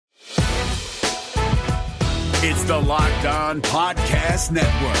It's the Locked On Podcast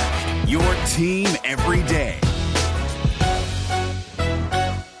Network, your team every day.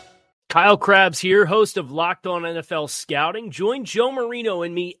 Kyle Krabs here, host of Locked On NFL Scouting. Join Joe Marino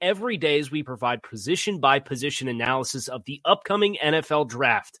and me every day as we provide position-by-position analysis of the upcoming NFL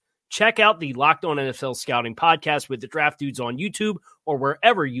Draft. Check out the Locked On NFL Scouting podcast with the Draft Dudes on YouTube or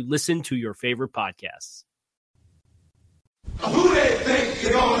wherever you listen to your favorite podcasts. Who they think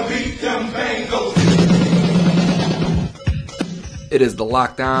they're gonna beat them Bengals? It is the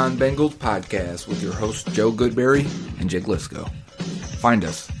Locked On Bengals podcast with your hosts Joe Goodberry and Jake Lisco. Find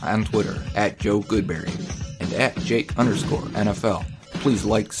us on Twitter at Joe Goodberry and at Jake_NFL. Please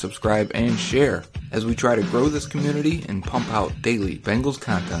like, subscribe, and share as we try to grow this community and pump out daily Bengals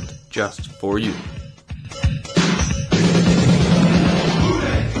content just for you. Who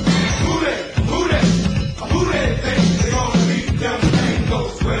they think they're gonna beat them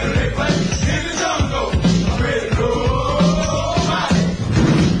Bengals? Where they play in the jungle. I'm ready to go.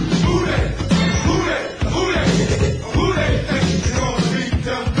 Who they think they're gonna beat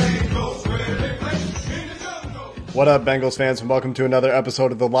them Bengals? Where they play in the jungle. What up, Bengals fans, and welcome to another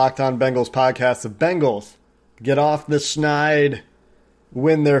episode of the Locked On Bengals podcast. The Bengals get off the schneid,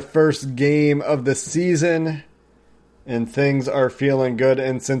 win their first game of the season, and things are feeling good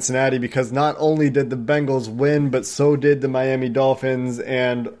in Cincinnati because not only did the Bengals win, but so did the Miami Dolphins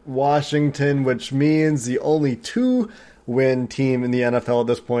and Washington, which means the only two-win team in the NFL at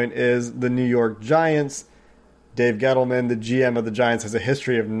this point is the New York Giants. Dave Gettleman, the GM of the Giants, has a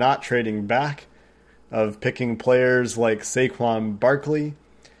history of not trading back, of picking players like Saquon Barkley.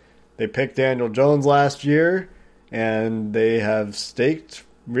 They picked Daniel Jones last year, and they have staked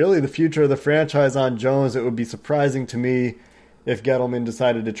really the future of the franchise on Jones. It would be surprising to me if Gettleman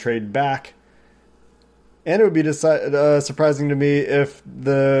decided to trade back. And it would be surprising to me if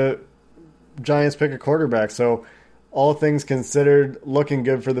the Giants pick a quarterback. So all things considered, looking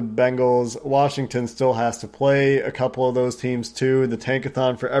good for the Bengals. Washington still has to play a couple of those teams too. The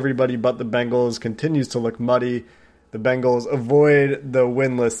tankathon for everybody but the Bengals continues to look muddy. The Bengals avoid the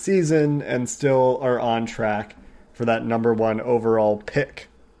winless season and still are on track for that number one overall pick.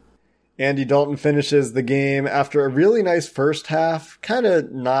 Andy Dalton finishes the game after a really nice first half. Kind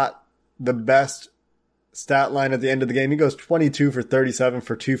of not the best stat line at the end of the game. He goes 22 for 37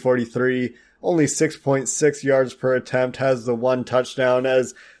 for 243. Only 6.6 yards per attempt, has the one touchdown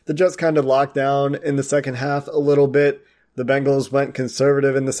as the Jets kind of locked down in the second half a little bit. The Bengals went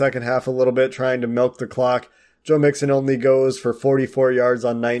conservative in the second half a little bit, trying to milk the clock. Joe Mixon only goes for 44 yards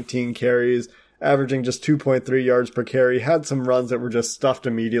on 19 carries, averaging just 2.3 yards per carry. Had some runs that were just stuffed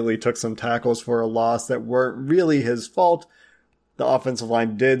immediately, took some tackles for a loss that weren't really his fault. The offensive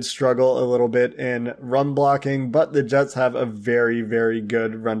line did struggle a little bit in run blocking, but the Jets have a very, very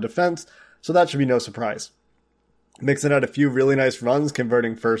good run defense. So that should be no surprise. Mixon had a few really nice runs,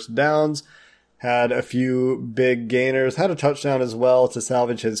 converting first downs, had a few big gainers, had a touchdown as well to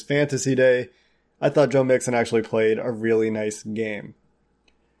salvage his fantasy day. I thought Joe Mixon actually played a really nice game.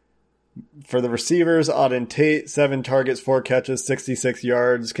 For the receivers, Auden Tate, 7 targets, 4 catches, 66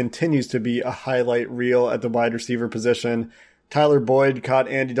 yards, continues to be a highlight reel at the wide receiver position. Tyler Boyd caught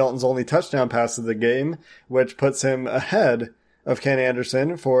Andy Dalton's only touchdown pass of the game, which puts him ahead of Ken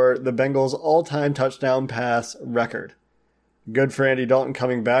Anderson for the Bengals' all-time touchdown pass record. Good for Andy Dalton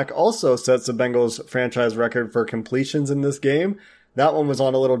coming back. Also sets the Bengals franchise record for completions in this game. That one was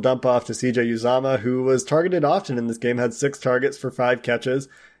on a little dump off to CJ Uzomah, who was targeted often in this game, had 6 targets for 5 catches,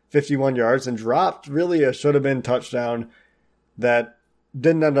 51 yards, and dropped really a should-have-been touchdown that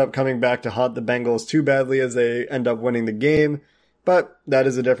didn't end up coming back to haunt the Bengals too badly as they end up winning the game. But that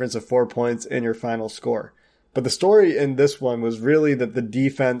is a difference of 4 points in your final score. But the story in this one was really that the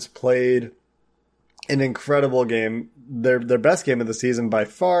defense played an incredible game, their best game of the season by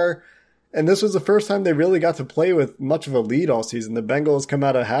far. And this was the first time they really got to play with much of a lead all season. The Bengals come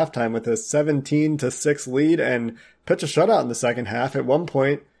out at halftime with a 17-6 lead and pitch a shutout in the second half. At one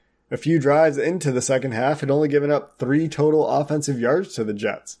point, a few drives into the second half, had only given up 3 total offensive yards to the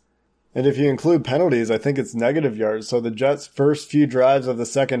Jets. And if you include penalties, I think it's negative yards. So the Jets' first few drives of the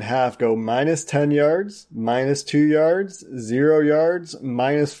second half go minus 10 yards, minus 2 yards, 0 yards,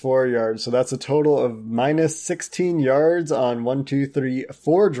 minus 4 yards. So that's a total of minus 16 yards on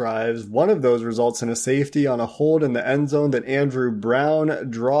 4 drives. One of those results in a safety on a hold in the end zone that Andrew Brown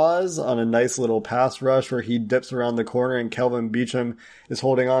draws on a nice little pass rush where he dips around the corner and Kelvin Beachum is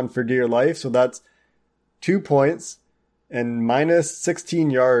holding on for dear life. So that's 2 points and minus 16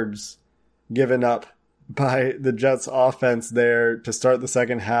 yards given up by the Jets offense there to start the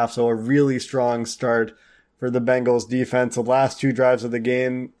second half. So a really strong start for the Bengals defense. The last two drives of the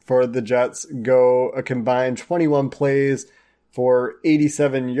game for the Jets go a combined 21 plays for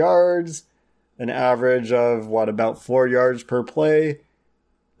 87 yards, an average of, about 4 yards per play.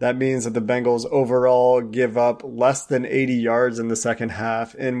 That means that the Bengals overall give up less than 80 yards in the second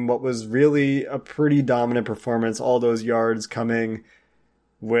half in what was really a pretty dominant performance. All those yards coming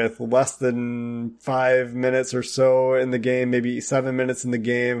with less than 5 minutes or so in the game, maybe 7 minutes in the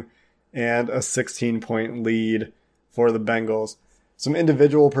game, and a 16-point lead for the Bengals. Some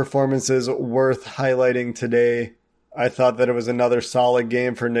individual performances worth highlighting today. I thought that it was another solid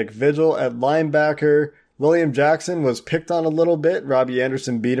game for Nick Vigil at linebacker. William Jackson was picked on a little bit. Robbie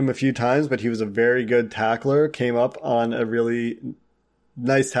Anderson beat him a few times, but he was a very good tackler. Came up on a really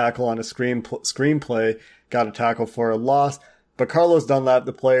nice tackle on a screenplay. Got a tackle for a loss. But Carlos Dunlap,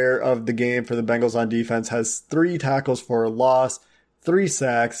 the player of the game for the Bengals on defense, has 3 tackles for a loss, 3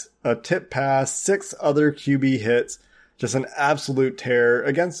 sacks, a tip pass, 6 other QB hits. Just an absolute terror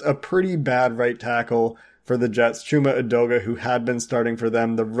against a pretty bad right tackle for the Jets. Chuma Edoga, who had been starting for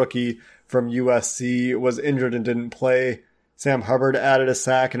them, the rookie from USC, was injured and didn't play. Sam Hubbard added a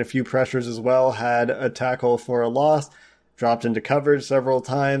sack and a few pressures as well, had a tackle for a loss, dropped into coverage several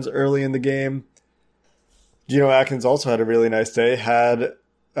times early in the game. Geno Atkins also had a really nice day, had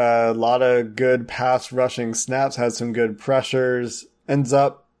a lot of good pass rushing snaps, had some good pressures, ends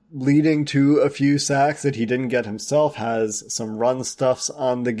up leading to a few sacks that he didn't get himself, has some run stuffs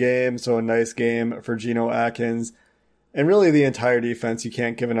on the game, so a nice game for Geno Atkins. And really the entire defense, you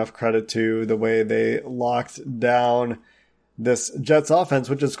can't give enough credit to the way they locked down this Jets offense,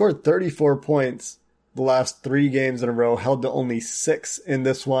 which has scored 34 points the last 3 games in a row, held to only 6 in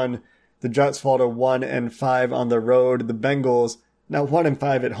this one. The Jets fall to 1-5 on the road. The Bengals, now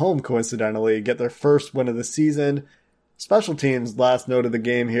 1-5 at home, coincidentally, get their first win of the season. Special teams, last note of the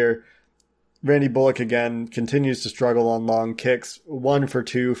game here. Randy Bullock again continues to struggle on long kicks. 1 for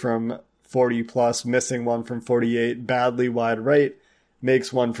 2 from 40 plus, missing 1 from 48, badly wide right,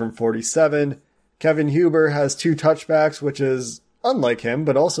 makes 1 from 47. Kevin Huber has 2 touchbacks, which is unlike him,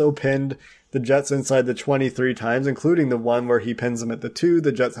 but also pinned the Jets inside the 23 times, including the one where he pins them at the 2.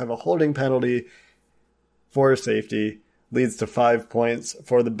 The Jets have a holding penalty for safety. Leads to 5 points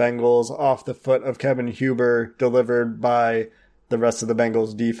for the Bengals off the foot of Kevin Huber, delivered by the rest of the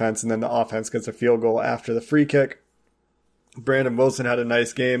Bengals defense, and then the offense gets a field goal after the free kick. Brandon Wilson had a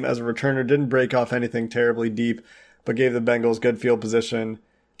nice game as a returner, didn't break off anything terribly deep, but gave the Bengals good field position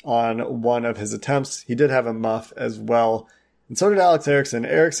on one of his attempts. He did have a muff as well, and so did Alex Erickson.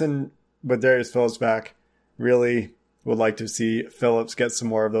 Erickson, with Darius Phillips back, really would like to see Phillips get some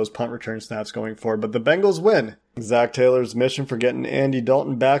more of those punt return snaps going forward, but the Bengals win. Zach Taylor's mission for getting Andy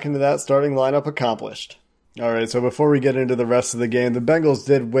Dalton back into that starting lineup accomplished. All right, so before we get into the rest of the game, the Bengals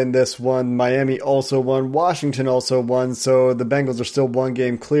did win this one. Miami also won. Washington also won. So the Bengals are still 1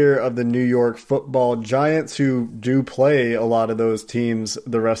 game clear of the New York Football Giants, who do play a lot of those teams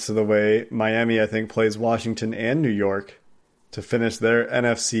the rest of the way. Miami, I think, plays Washington and New York to finish their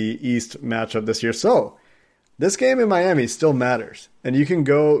NFC East matchup this year. So this game in Miami still matters. And you can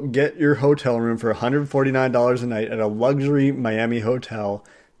go get your hotel room for $149 a night at a luxury Miami hotel,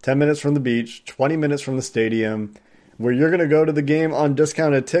 10 minutes from the beach, 20 minutes from the stadium, where you're going to go to the game on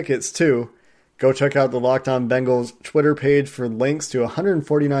discounted tickets too. Go check out the Locked On Bengals Twitter page for links to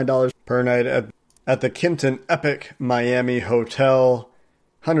 $149 per night at the Kimpton Epic Miami Hotel.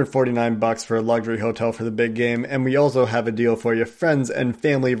 $149 for a luxury hotel for the big game. And we also have a deal for you. Friends and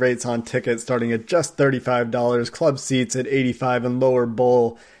family rates on tickets starting at just $35. Club seats at $85 and lower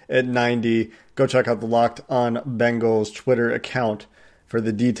bowl at $90. Go check out the Locked On Bengals Twitter account for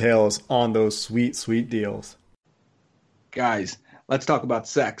the details on those sweet, sweet deals. Guys, let's talk about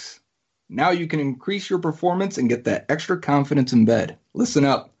sex. Now you can increase your performance and get that extra confidence in bed. Listen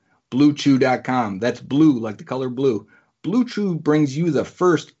up. BlueChew.com. That's blue like the color blue. Blue Chew brings you the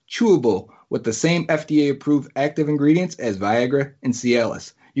first chewable with the same FDA-approved active ingredients as Viagra and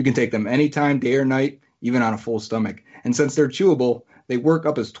Cialis. You can take them anytime, day or night, even on a full stomach. And since they're chewable, they work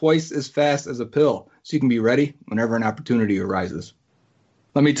up as twice as fast as a pill, so you can be ready whenever an opportunity arises.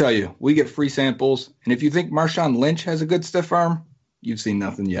 Let me tell you, we get free samples, and if you think Marshawn Lynch has a good stiff arm, you've seen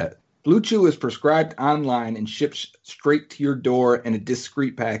nothing yet. Blue Chew is prescribed online and ships straight to your door in a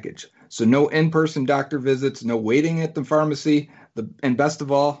discreet package. So no in-person doctor visits, no waiting at the pharmacy, and best of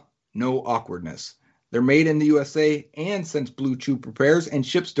all, no awkwardness. They're made in the USA, and since Blue Chew prepares and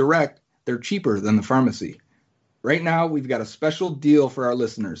ships direct, they're cheaper than the pharmacy. Right now, we've got a special deal for our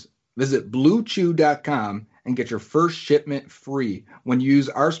listeners. Visit BlueChew.com and get your first shipment free when you use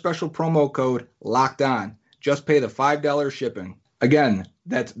our special promo code LOCKEDON. Just pay the $5 shipping. Again,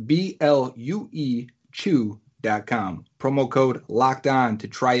 that's BLUE BlueChew.com. Promo code Locked On to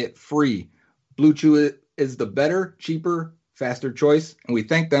try it free. Blue Chew is the better, cheaper, faster choice, and we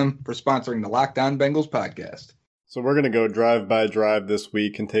thank them for sponsoring the Locked On Bengals podcast. So we're going to go drive by drive this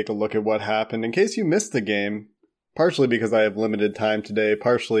week and take a look at what happened. In case you missed the game, partially because I have limited time today,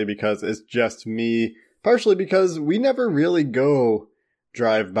 partially because it's just me, partially because we never really go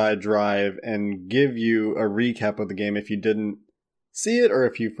drive by drive and give you a recap of the game if you didn't see it or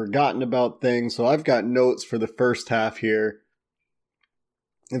if you've forgotten about things. So I've got notes for the first half here.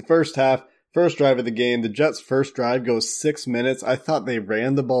 In first half, first drive of the game, the Jets' first drive goes 6 minutes. I thought they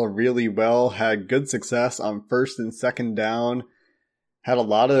ran the ball really well, had good success on first and second down, had a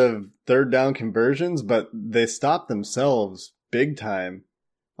lot of third down conversions, but they stopped themselves big time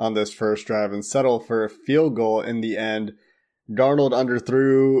on this first drive and settled for a field goal in the end. Darnold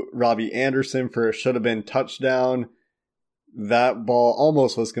underthrew Robbie Anderson for a should-have-been touchdown. That ball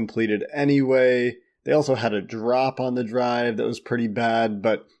almost was completed anyway. They also had a drop on the drive that was pretty bad,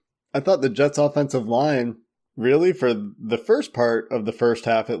 but I thought the Jets' offensive line, really, for the first part of the first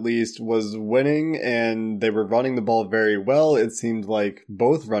half at least, was winning, and they were running the ball very well. It seemed like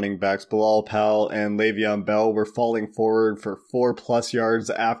both running backs, Bilal Powell and Le'Veon Bell, were falling forward for 4+ yards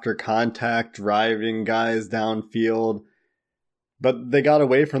after contact, driving guys downfield. But they got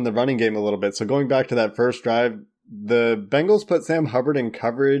away from the running game a little bit. So going back to that first drive, the Bengals put Sam Hubbard in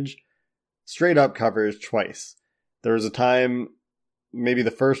coverage, straight up coverage twice. There was a time, maybe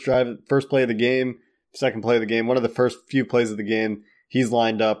the first play of the game, second play of the game, one of the first few plays of the game, he's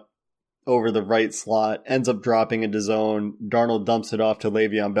lined up over the right slot, ends up dropping into zone. Darnold dumps it off to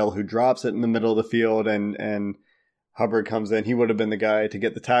Le'Veon Bell, who drops it in the middle of the field, and Hubbard comes in. He would have been the guy to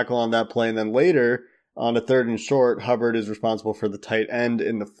get the tackle on that play. And then later, on a third and short, Hubbard is responsible for the tight end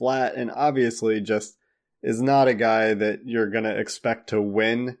in the flat, and obviously just is not a guy that you're going to expect to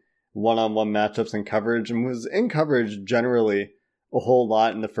win one-on-one matchups in coverage, and was in coverage generally a whole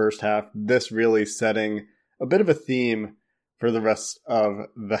lot in the first half, this really setting a bit of a theme for the rest of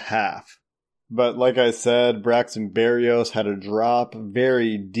the half. But like I said, Braxton Berrios had a drop,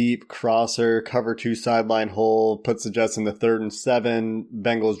 very deep crosser, cover 2 sideline hole, puts the Jets in the 3rd and 7.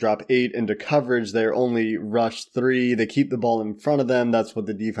 Bengals drop 8 into coverage. They're only rush 3. They keep the ball in front of them. That's what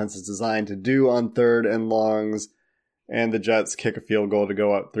the defense is designed to do on 3rd and longs. And the Jets kick a field goal to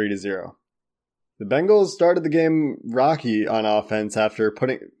go up 3-0. The Bengals started the game rocky on offense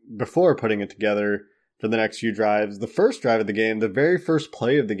before putting it together for the next few drives. The first drive of the game, the very first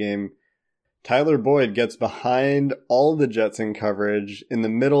play of the game, Tyler Boyd gets behind all the Jets in coverage in the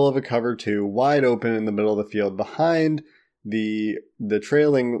middle of a cover 2, wide open in the middle of the field, behind the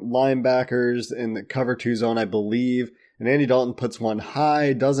trailing linebackers in the cover 2 zone, I believe. And Andy Dalton puts one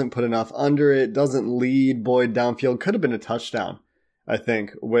high, doesn't put enough under it, doesn't lead Boyd downfield. Could have been a touchdown, I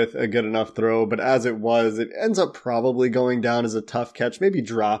think, with a good enough throw. But as it was, it ends up probably going down as a tough catch, maybe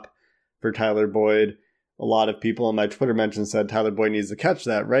drop for Tyler Boyd. A lot of people on my Twitter mention said Tyler Boyd needs to catch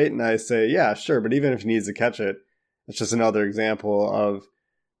that, right? And I say, yeah, sure. But even if he needs to catch it, it's just another example of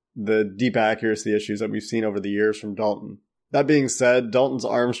the deep accuracy issues that we've seen over the years from Dalton. That being said, Dalton's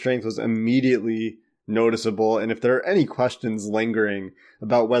arm strength was immediately noticeable. And if there are any questions lingering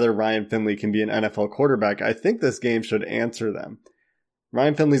about whether Ryan Finley can be an NFL quarterback, I think this game should answer them.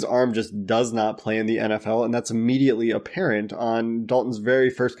 Ryan Finley's arm just does not play in the NFL, and that's immediately apparent on Dalton's very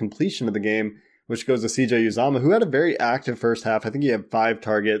first completion of the game, which goes to CJ Uzomah, who had a very active first half. I think he had 5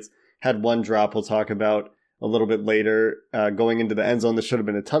 targets, had 1 drop we'll talk about a little bit later. Going into the end zone, this should have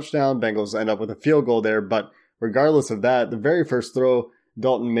been a touchdown. Bengals end up with a field goal there, but regardless of that, the very first throw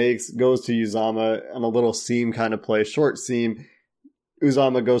Dalton makes goes to Uzomah on a little seam kind of play, short seam.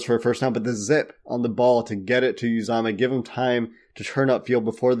 Uzomah goes for a first down, but the zip on the ball to get it to Uzomah, give him time to turn upfield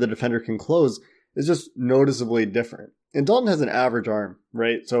before the defender can close, is just noticeably different. And Dalton has an average arm,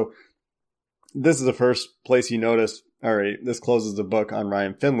 right? So this is the first place you notice, all right, this closes the book on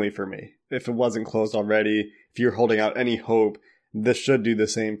Ryan Finley for me. If it wasn't closed already, if you're holding out any hope, this should do the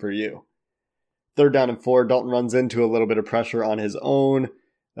same for you. 3rd down and 4, Dalton runs into a little bit of pressure on his own.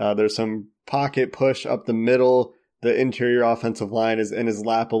 There's some pocket push up the middle. The interior offensive line is in his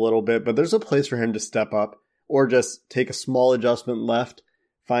lap a little bit, but there's a place for him to step up or just take a small adjustment left,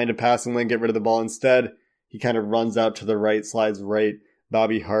 find a passing lane, get rid of the ball. Instead, he kind of runs out to the right, slides right.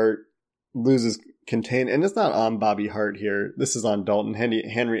 Bobby Hart loses contain, and it's not on Bobby Hart here. This is on Dalton.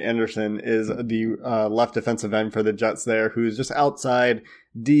 Henry Anderson is the left defensive end for the Jets there, who's just outside,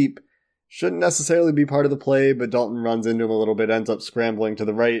 deep, shouldn't necessarily be part of the play, but Dalton runs into him a little bit, ends up scrambling to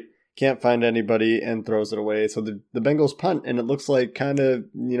the right, can't find anybody, and throws it away. So the Bengals punt, and it looks like kind of,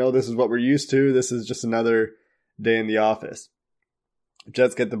 this is what we're used to. This is just another day in the office.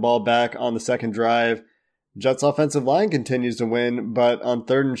 Jets get the ball back on the second drive. Jets offensive line continues to win, but on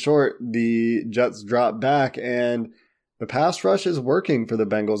 3rd and short, the Jets drop back, and the pass rush is working for the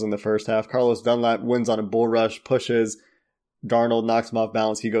Bengals in the first half. Carlos Dunlap wins on a bull rush, pushes. Darnold knocks him off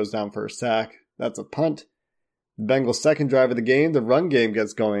balance. He goes down for a sack. That's a punt. The Bengals' second drive of the game, the run game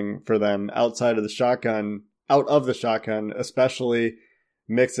gets going for them out of the shotgun, especially.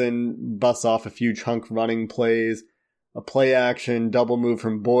 Mixon busts off a few chunk running plays. A play action double move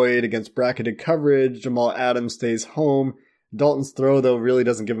from Boyd against bracketed coverage. Jamal Adams stays home. Dalton's throw, though, really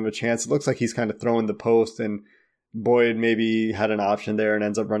doesn't give him a chance. It looks like he's kind of throwing the post, and Boyd maybe had an option there and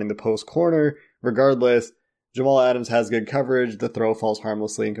ends up running the post corner. Regardless, Jamal Adams has good coverage. The throw falls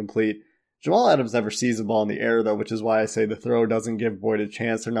harmlessly incomplete. Jamal Adams never sees the ball in the air, though, which is why I say the throw doesn't give Boyd a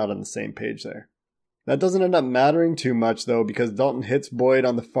chance. They're not on the same page there. That doesn't end up mattering too much, though, because Dalton hits Boyd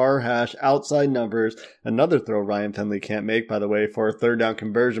on the far hash, outside numbers. Another throw Ryan Finley can't make, by the way, for a 3rd down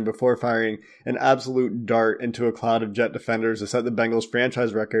conversion before firing an absolute dart into a cloud of Jet defenders to set the Bengals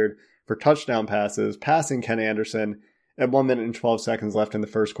franchise record for touchdown passes, passing Ken Anderson at 1 minute and 12 seconds left in the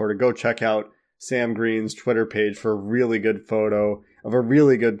first quarter. Go check out Sam Green's Twitter page for a really good photo of a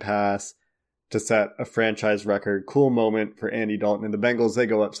really good pass to set a franchise record. Cool moment for Andy Dalton and the Bengals. They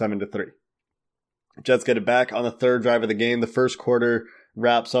go up 7-3. Jets get it back on the 3rd drive of the game. The first quarter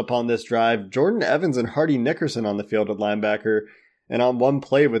wraps up on this drive. Jordan Evans and Hardy Nickerson on the field at linebacker. And on one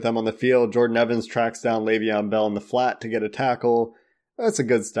play with them on the field, Jordan Evans tracks down Le'Veon Bell in the flat to get a tackle. That's a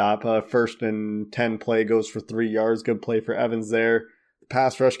good stop. 1st and 10 play goes for 3 yards. Good play for Evans there. The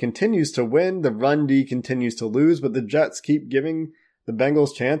pass rush continues to win. The run D continues to lose, but the Jets keep giving the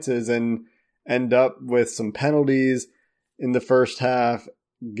Bengals chances and end up with some penalties in the first half,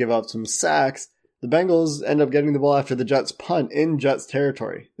 give up some sacks. The Bengals end up getting the ball after the Jets punt in Jets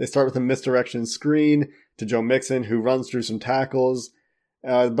territory. They start with a misdirection screen to Joe Mixon, who runs through some tackles,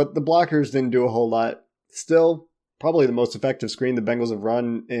 but the blockers didn't do a whole lot. Still, probably the most effective screen the Bengals have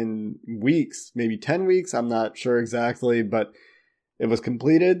run in weeks, maybe 10 weeks, I'm not sure exactly, but it was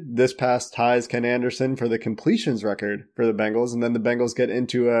completed. This pass ties Ken Anderson for the completions record for the Bengals, and then the Bengals get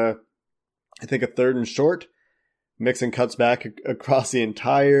into a 3rd and short. Mixon cuts back across the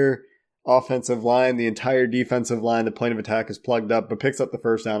entire offensive line, the entire defensive line. The point of attack is plugged up, but picks up the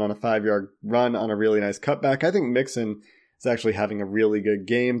first down on a 5-yard run on a really nice cutback. I think Mixon is actually having a really good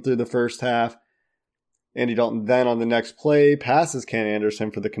game through the first half. Andy Dalton then on the next play passes Ken Anderson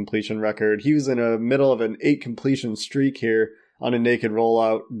for the completion record. He was in the middle of an 8 completion streak here on a naked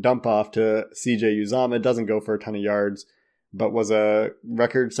rollout dump off to CJ Uzomah. Doesn't go for a ton of yards, but was a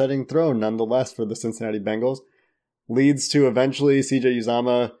record-setting throw nonetheless for the Cincinnati Bengals. Leads to eventually CJ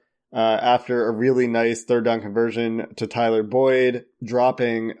Uzomah, after a really nice 3rd down conversion to Tyler Boyd,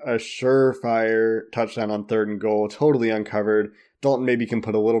 dropping a surefire touchdown on 3rd and goal, totally uncovered. Dalton maybe can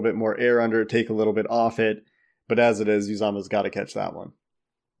put a little bit more air under it, take a little bit off it, but as it is, Uzomah's got to catch that one.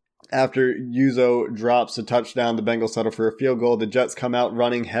 After Uzo drops a touchdown, the Bengals settle for a field goal. The Jets come out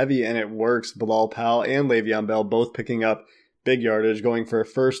running heavy, and it works. Bilal Powell and Le'Veon Bell both picking up big yardage, going for a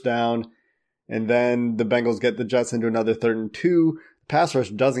first down, and then the Bengals get the Jets into another 3rd and 2. Pass rush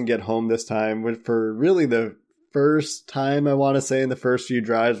doesn't get home this time, for really the first time, I want to say, in the first few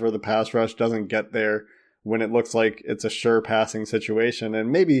drives where the pass rush doesn't get there when it looks like it's a sure passing situation.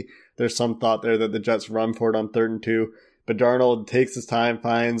 And maybe there's some thought there that the Jets run for it on 3rd and 2. But Darnold takes his time,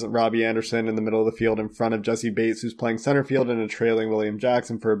 finds Robbie Anderson in the middle of the field in front of Jesse Bates, who's playing center field, and a trailing William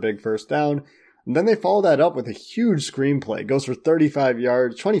Jackson for a big first down. And then they follow that up with a huge screenplay. Goes for 25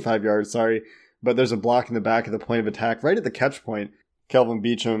 yards, but there's a block in the back of the point of attack right at the catch point. Kelvin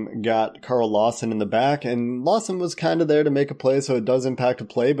Beachum got Carl Lawson in the back, and Lawson was kind of there to make a play, so it does impact a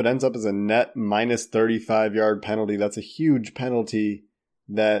play, but ends up as a net minus 35-yard penalty. That's a huge penalty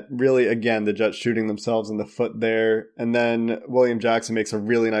that really, again, the Jets shooting themselves in the foot there. And then William Jackson makes a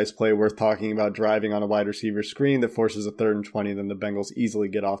really nice play worth talking about, driving on a wide receiver screen that forces a 3rd and 20. Then the Bengals easily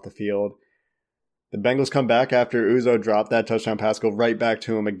get off the field. The Bengals come back after Uzo dropped that touchdown pass, go right back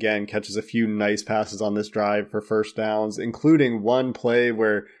to him again, catches a few nice passes on this drive for first downs, including one play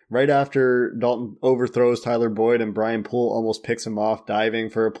where right after Dalton overthrows Tyler Boyd and Brian Poole almost picks him off diving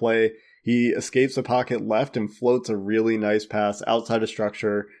for a play, he escapes the pocket left and floats a really nice pass outside of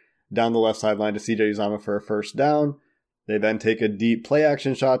structure down the left sideline to CJ Uzomah for a first down. They then take a deep play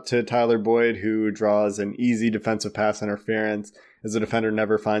action shot to Tyler Boyd, who draws an easy defensive pass interference as the defender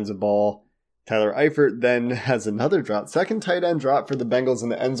never finds a ball. Tyler Eifert then has another drop. Second tight end drop for the Bengals in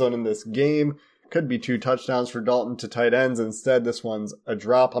the end zone in this game. Could be 2 touchdowns for Dalton to tight ends. Instead, this one's a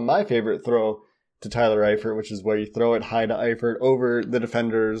drop on my favorite throw to Tyler Eifert, which is where you throw it high to Eifert over the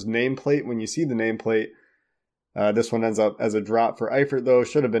defender's nameplate. When you see the nameplate, This one ends up as a drop for Eifert, though.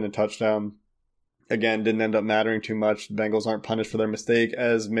 Should have been a touchdown. Again, didn't end up mattering too much. The Bengals aren't punished for their mistake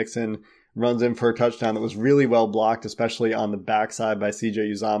as Mixon runs in for a touchdown that was really well blocked, especially on the backside by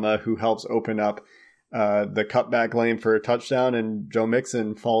CJ Uzomah, who helps open up the cutback lane for a touchdown, and Joe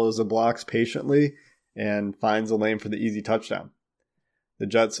Mixon follows the blocks patiently and finds a lane for the easy touchdown. The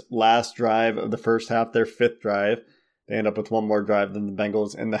Jets' last drive of the first half, their fifth drive, they end up with one more drive than the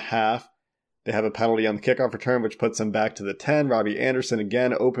Bengals in the half. They have a penalty on the kickoff return, which puts them back to the 10. Robbie Anderson,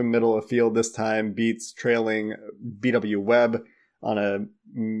 again, open middle of field this time, beats trailing BW Webb on a,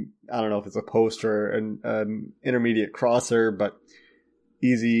 I don't know if it's a post or an intermediate crosser, but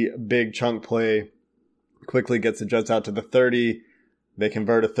easy, big chunk play. Quickly gets the Jets out to the 30. They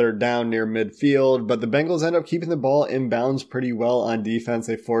convert a third down near midfield, but the Bengals end up keeping the ball in bounds pretty well on defense.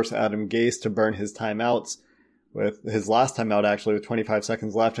 They force Adam Gase to burn his timeouts, with his last timeout actually with 25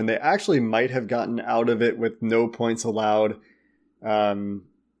 seconds left, and they actually might have gotten out of it with no points allowed.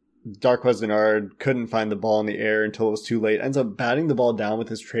 Darqueze Dennard couldn't find the ball in the air until it was too late. Ends up batting the ball down with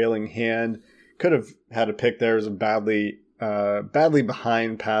his trailing hand. Could have had a pick there. It was a badly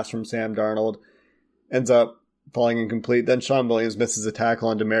behind pass from Sam Darnold. Ends up falling incomplete. Then Sean Williams misses a tackle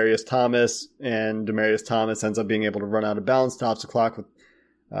on Demaryius Thomas, and Demaryius Thomas ends up being able to run out of bounds, stops the clock with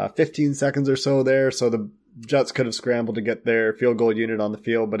 15 seconds or so there. So the Jets could have scrambled to get their field goal unit on the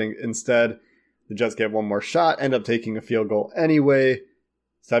field, but instead the Jets get one more shot, end up taking a field goal anyway.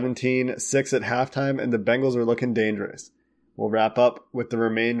 17-6 at halftime, and the Bengals are looking dangerous. We'll wrap up with the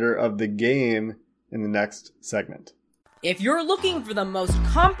remainder of the game in the next segment. If you're looking for the most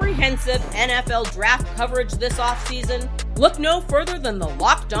comprehensive NFL draft coverage this offseason, look no further than the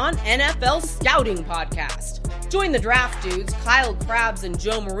Locked On NFL Scouting Podcast. Join the draft dudes, Kyle Krabs and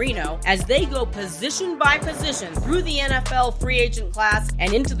Joe Marino, as they go position by position through the NFL free agent class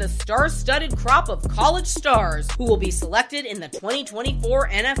and into the star-studded crop of college stars who will be selected in the 2024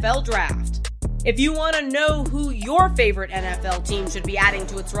 NFL Draft. If you want to know who your favorite NFL team should be adding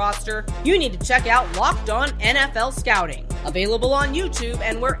to its roster, you need to check out Locked On NFL Scouting, available on YouTube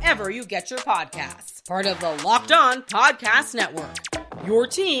and wherever you get your podcasts. Part of the Locked On Podcast Network, your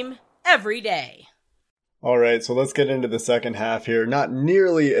team every day. All right, so let's get into the second half here. Not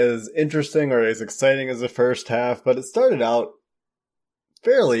nearly as interesting or as exciting as the first half, but it started out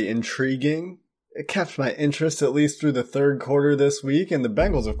fairly intriguing. It kept my interest at least through the third quarter this week, and the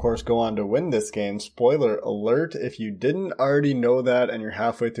Bengals, of course, go on to win this game. Spoiler alert, if you didn't already know that and you're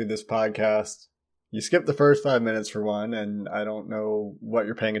halfway through this podcast, you skipped the first 5 minutes for one, and I don't know what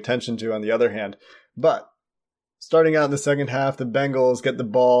you're paying attention to on the other hand. But starting out in the second half, the Bengals get the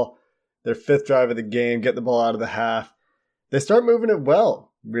ball, their fifth drive of the game, get the ball out of the half. They start moving it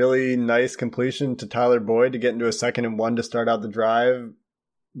well. Really nice completion to Tyler Boyd to get into a 2nd and 1 to start out the drive.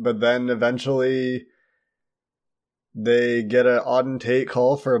 But then eventually they get an Auden Tate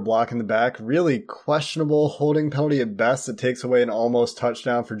call for a block in the back. Really questionable holding penalty at best. It takes away an almost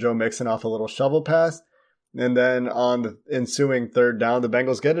touchdown for Joe Mixon off a little shovel pass. And then on the ensuing third down, the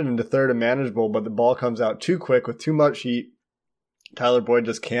Bengals get it into third and manageable, but the ball comes out too quick with too much heat. Tyler Boyd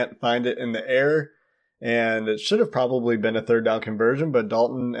just can't find it in the air. And it should have probably been a third down conversion, but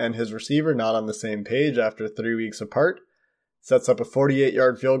Dalton and his receiver not on the same page after 3 weeks apart. Sets up a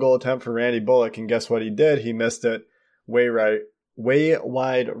 48-yard field goal attempt for Randy Bullock, and guess what he did? He missed it way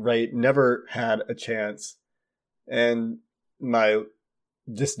wide right, never had a chance. And my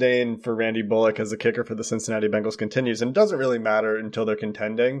disdain for Randy Bullock as a kicker for the Cincinnati Bengals continues, and it doesn't really matter until they're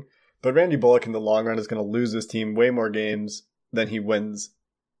contending, but Randy Bullock in the long run is going to lose this team way more games than he wins.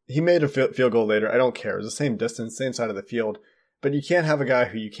 He made a field goal later. I don't care. It was the same distance, same side of the field, but you can't have a guy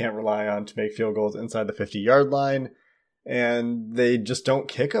who you can't rely on to make field goals inside the 50-yard line. And they just don't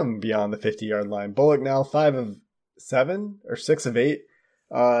kick him beyond the 50-yard line. Bullock now 5 of 7 or 6 of 8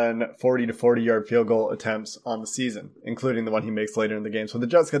 on 40 to 40-yard field goal attempts on the season, including the one he makes later in the game. So the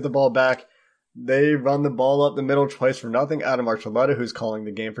Jets get the ball back. They run the ball up the middle twice for nothing. Adam Archuleta, who's calling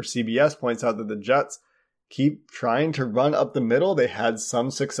the game for CBS, points out that the Jets keep trying to run up the middle. They had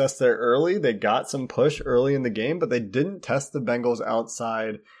some success there early. They got some push early in the game, but they didn't test the Bengals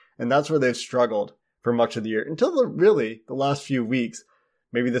outside, and that's where they've struggled for much of the year, until the last few weeks.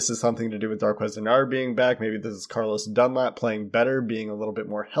 Maybe this is something to do with Darqueze Dennard being back. Maybe this is Carlos Dunlap playing better, being a little bit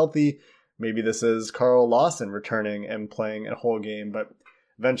more healthy. Maybe this is Carl Lawson returning and playing a whole game. But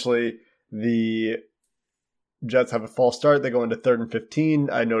eventually, the Jets have a false start. They go into 3rd and 15.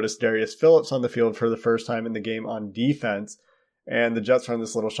 I noticed Darius Phillips on the field for the first time in the game on defense. And the Jets run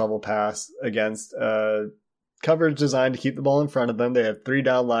this little shovel pass against coverage designed to keep the ball in front of them. They have 3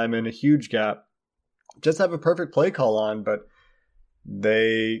 down linemen, a huge gap. Just have a perfect play call on, but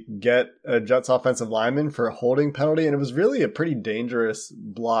They get a Jets offensive lineman for a holding penalty, and it was really a pretty dangerous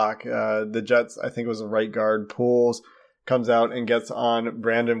block. The Jets, I think it was a right guard, pulls, comes out and gets on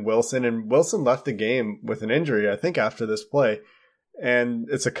Brandon Wilson, and Wilson left the game with an injury, I think, after this play. And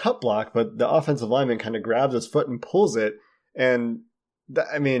it's a cut block, but the offensive lineman kind of grabs his foot and pulls it. And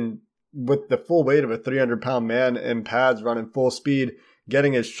with the full weight of a 300-pound man in pads running full speed,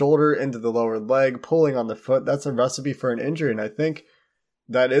 getting his shoulder into the lower leg, pulling on the foot, that's a recipe for an injury. And I think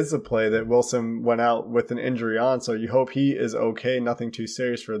that is a play that Wilson went out with an injury on. So you hope he is okay. Nothing too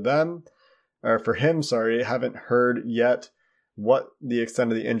serious for him. Haven't heard yet what the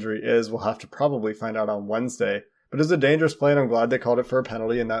extent of the injury is. We'll have to probably find out on Wednesday. But it's a dangerous play, and I'm glad they called it for a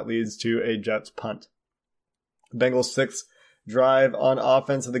penalty, and that leads to a Jets punt. Bengals' sixth drive on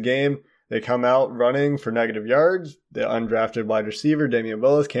offense of the game. They come out running for negative yards. The undrafted wide receiver, Damian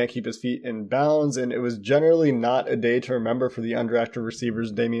Willis, can't keep his feet in bounds, and it was generally not a day to remember for the undrafted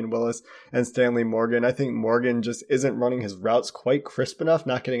receivers, Damian Willis and Stanley Morgan. I think Morgan just isn't running his routes quite crisp enough,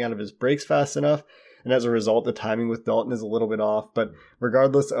 not getting out of his breaks fast enough, and as a result, the timing with Dalton is a little bit off. But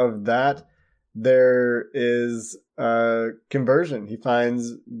regardless of that, there is a conversion.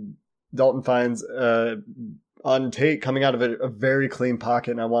 Dalton finds on Tate coming out of a very clean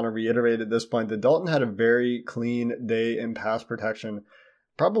pocket, and I want to reiterate at this point that Dalton had a very clean day in pass protection,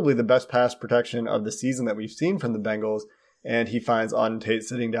 probably the best pass protection of the season that we've seen from the Bengals, and he finds on Tate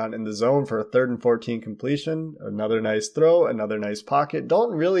sitting down in the zone for a 3rd and 14 completion, another nice throw, another nice pocket.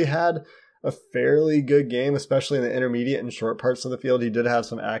 Dalton really had a fairly good game, especially in the intermediate and short parts of the field. He did have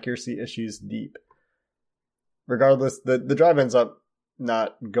some accuracy issues deep. Regardless, the drive ends up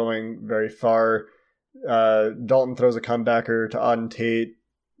not going very far. Dalton throws a comebacker to Auden Tate.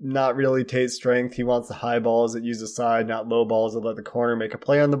 Not really Tate's strength. He wants the high balls that use the side, not low balls that let the corner make a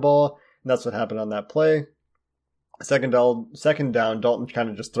play on the ball. And that's what happened on that play. Second down, Dalton kind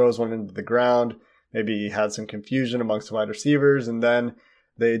of just throws one into the ground. Maybe he had some confusion amongst the wide receivers, and then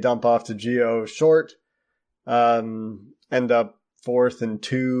they dump off to Gio short. End up 4th and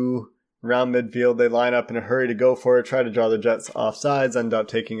 2 around midfield. They line up in a hurry to go for it, try to draw the Jets offsides, end up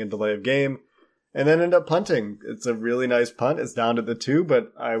taking a delay of game, and then end up punting. It's a really nice punt. It's down to the 2,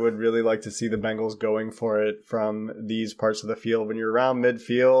 but I would really like to see the Bengals going for it from these parts of the field. When you're around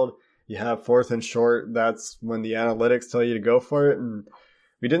midfield, you have 4th and short. That's when the analytics tell you to go for it. And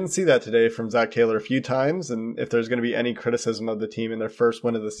we didn't see that today from Zach Taylor a few times. And if there's going to be any criticism of the team in their first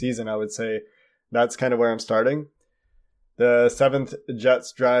win of the season, I would say that's kind of where I'm starting. The 7th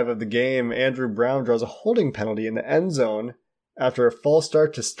Jets drive of the game, Andrew Brown draws a holding penalty in the end zone. After a false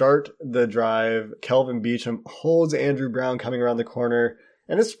start to start the drive, Kelvin Beachum holds Andrew Brown coming around the corner,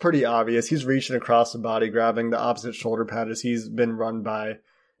 and it's pretty obvious. He's reaching across the body, grabbing the opposite shoulder pad as he's been run by,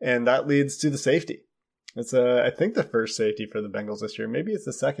 and that leads to the safety. It's, I think, the first safety for the Bengals this year. Maybe it's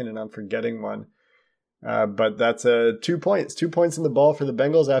the second, and I'm forgetting one. But that's 2 points. 2 points in the ball for the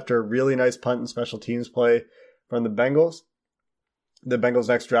Bengals after a really nice punt and special teams play from the Bengals. The Bengals'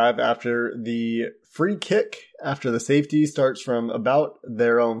 next drive after the free kick, after the safety, starts from about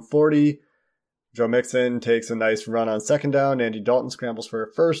their own 40. Joe Mixon takes a nice run on second down. Andy Dalton scrambles for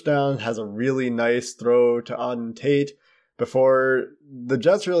a first down, has a really nice throw to Auden Tate before the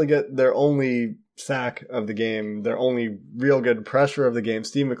Jets really get their only sack of the game, their only real good pressure of the game.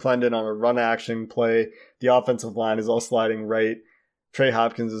 Steve McClendon on a run action play. The offensive line is all sliding right. Trey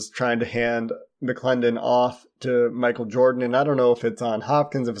Hopkins is trying to hand McClendon off to Michael Jordan, and I don't know if it's on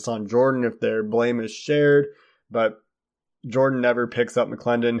Hopkins, if it's on Jordan, if their blame is shared, but Jordan never picks up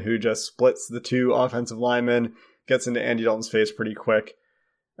McClendon, who just splits the 2 offensive linemen, gets into Andy Dalton's face pretty quick.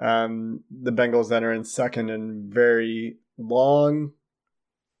 The Bengals then are in 2nd and very long.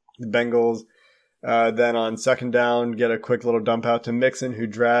 The Bengals then on 2nd down get a quick little dump out to Mixon, who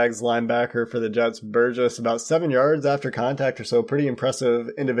drags linebacker for the Jets, Burgess, about 7 yards after contact or so. Pretty impressive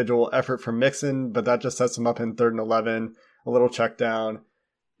individual effort from Mixon, but that just sets him up in 3rd and 11. A little check down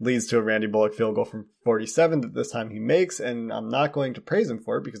leads to a Randy Bullock field goal from 47 that this time he makes, and I'm not going to praise him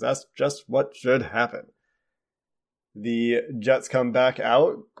for it because that's just what should happen. The Jets come back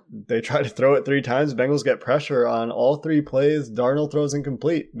out. They try to throw it 3 times. Bengals get pressure on all 3 plays. Darnold throws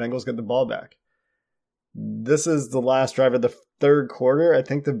incomplete. Bengals get the ball back. This is the last drive of the 3rd quarter. I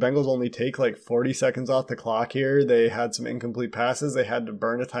think the Bengals only take like 40 seconds off the clock here. They had some incomplete passes. They had to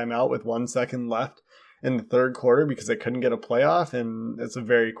burn a timeout with 1 second left in the 3rd quarter because they couldn't get a playoff, and it's a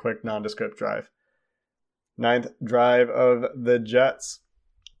very quick nondescript drive. 9th drive of the Jets.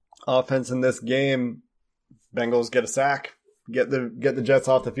 Offense in this game, Bengals get a sack, get the Jets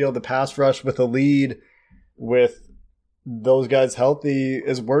off the field. The pass rush with a lead with those guys healthy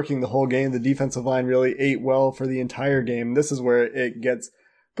is working the whole game. The defensive line really ate well for the entire game. This is where it gets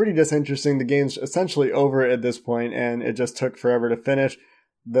pretty disinteresting. The game's essentially over at this point, and it just took forever to finish.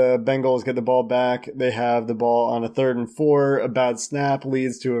 The Bengals get the ball back. They have the ball on a 3rd and 4. A bad snap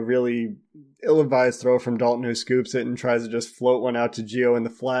leads to a really ill-advised throw from Dalton, who scoops it and tries to just float one out to Gio in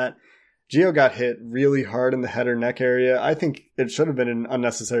the flat. Gio got hit really hard in the head or neck area. I think it should have been an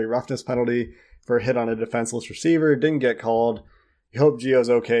unnecessary roughness penalty for a hit on a defenseless receiver. Didn't get called. You hope Gio's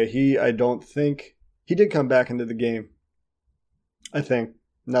okay. I don't think he did come back into the game. I think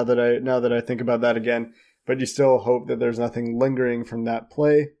now that I think about that again, but you still hope that there's nothing lingering from that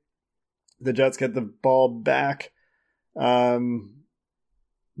play. The Jets get the ball back.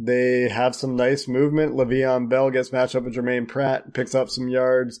 They have some nice movement. Le'Veon Bell gets matched up with Jermaine Pratt, picks up some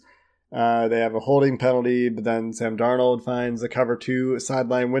yards. They have a holding penalty, but then Sam Darnold finds a cover 2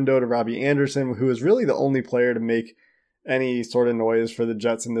 sideline window to Robbie Anderson, who is really the only player to make any sort of noise for the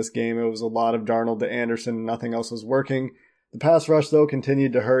Jets in this game. It was a lot of Darnold to Anderson, and nothing else was working. The pass rush, though,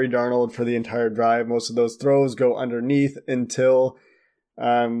 continued to hurry Darnold for the entire drive. Most of those throws go underneath until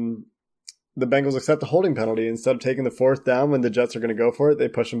the Bengals accept the holding penalty. Instead of taking the 4th down when the Jets are going to go for it, they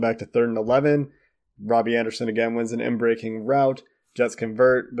push them back to 3rd and 11. Robbie Anderson again wins an in-breaking route. Jets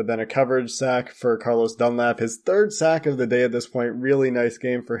convert, but then a coverage sack for Carlos Dunlap. His 3rd sack of the day at this point. Really nice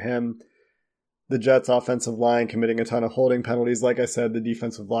game for him. The Jets' offensive line committing a ton of holding penalties. Like I said, the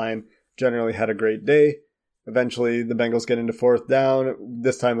defensive line generally had a great day. Eventually, the Bengals get into 4th down.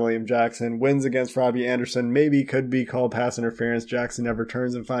 This time, William Jackson wins against Robbie Anderson. Maybe could be called pass interference. Jackson never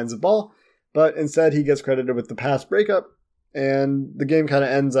turns and finds the ball, but instead he gets credited with the pass breakup, and the game kind of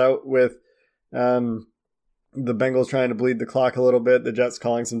ends out with the Bengals trying to bleed the clock a little bit. The Jets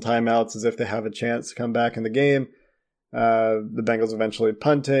calling some timeouts as if they have a chance to come back in the game. The Bengals eventually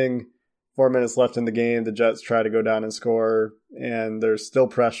punting. 4 minutes left in the game. The Jets try to go down and score, and there's still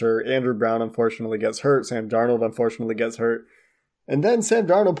pressure. Andrew Brown unfortunately gets hurt. Sam Darnold unfortunately gets hurt. And then Sam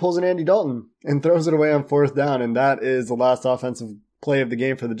Darnold pulls an Andy Dalton and throws it away on 4th down, and that is the last offensive play of the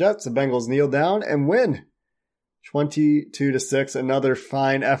game for the Jets. The Bengals kneel down and win 22-6. Another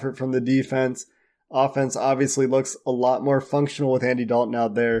fine effort from the defense. Offense obviously looks a lot more functional with Andy Dalton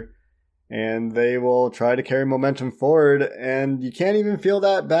out there, and they will try to carry momentum forward, and you can't even feel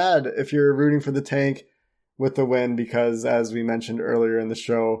that bad if you're rooting for the tank with the win, because as we mentioned earlier in the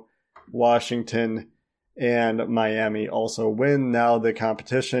show, Washington and Miami also win. Now the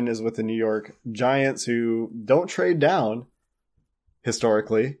competition is with the New York Giants, who don't trade down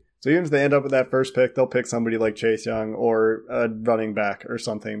historically. So even if they end up with that first pick, they'll pick somebody like Chase Young or a running back or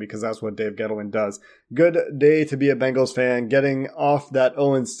something, because that's what Dave Gettleman does. Good day to be a Bengals fan, getting off that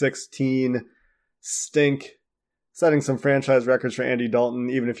 0-16 stink, setting some franchise records for Andy Dalton,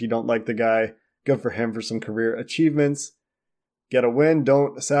 even if you don't like the guy. Good for him for some career achievements. Get a win,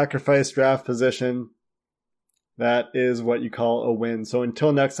 don't sacrifice draft position. That is what you call a win. So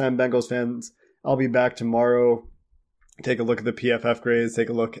until next time, Bengals fans, I'll be back tomorrow. Take a look at the PFF grades. Take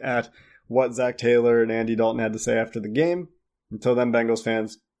a look at what Zach Taylor and Andy Dalton had to say after the game. Until then, Bengals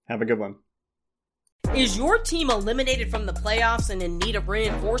fans, have a good one. Is your team eliminated from the playoffs and in need of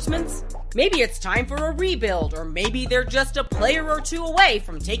reinforcements? Maybe it's time for a rebuild, or maybe they're just a player or two away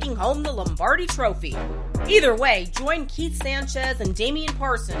from taking home the Lombardi Trophy. Either way, join Keith Sanchez and Damian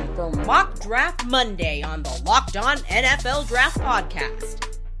Parson for Mock Draft Monday on the Locked On NFL Draft Podcast.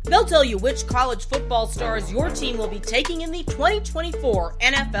 They'll tell you which college football stars your team will be taking in the 2024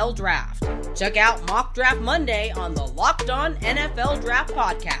 NFL Draft. Check out Mock Draft Monday on the Locked On NFL Draft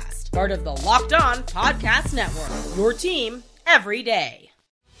Podcast, part of the Locked On Podcast Network, your team every day.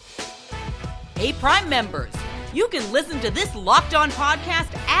 Hey, Prime members, you can listen to this Locked On podcast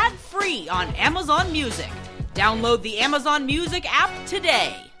ad-free on Amazon Music. Download the Amazon Music app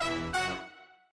today.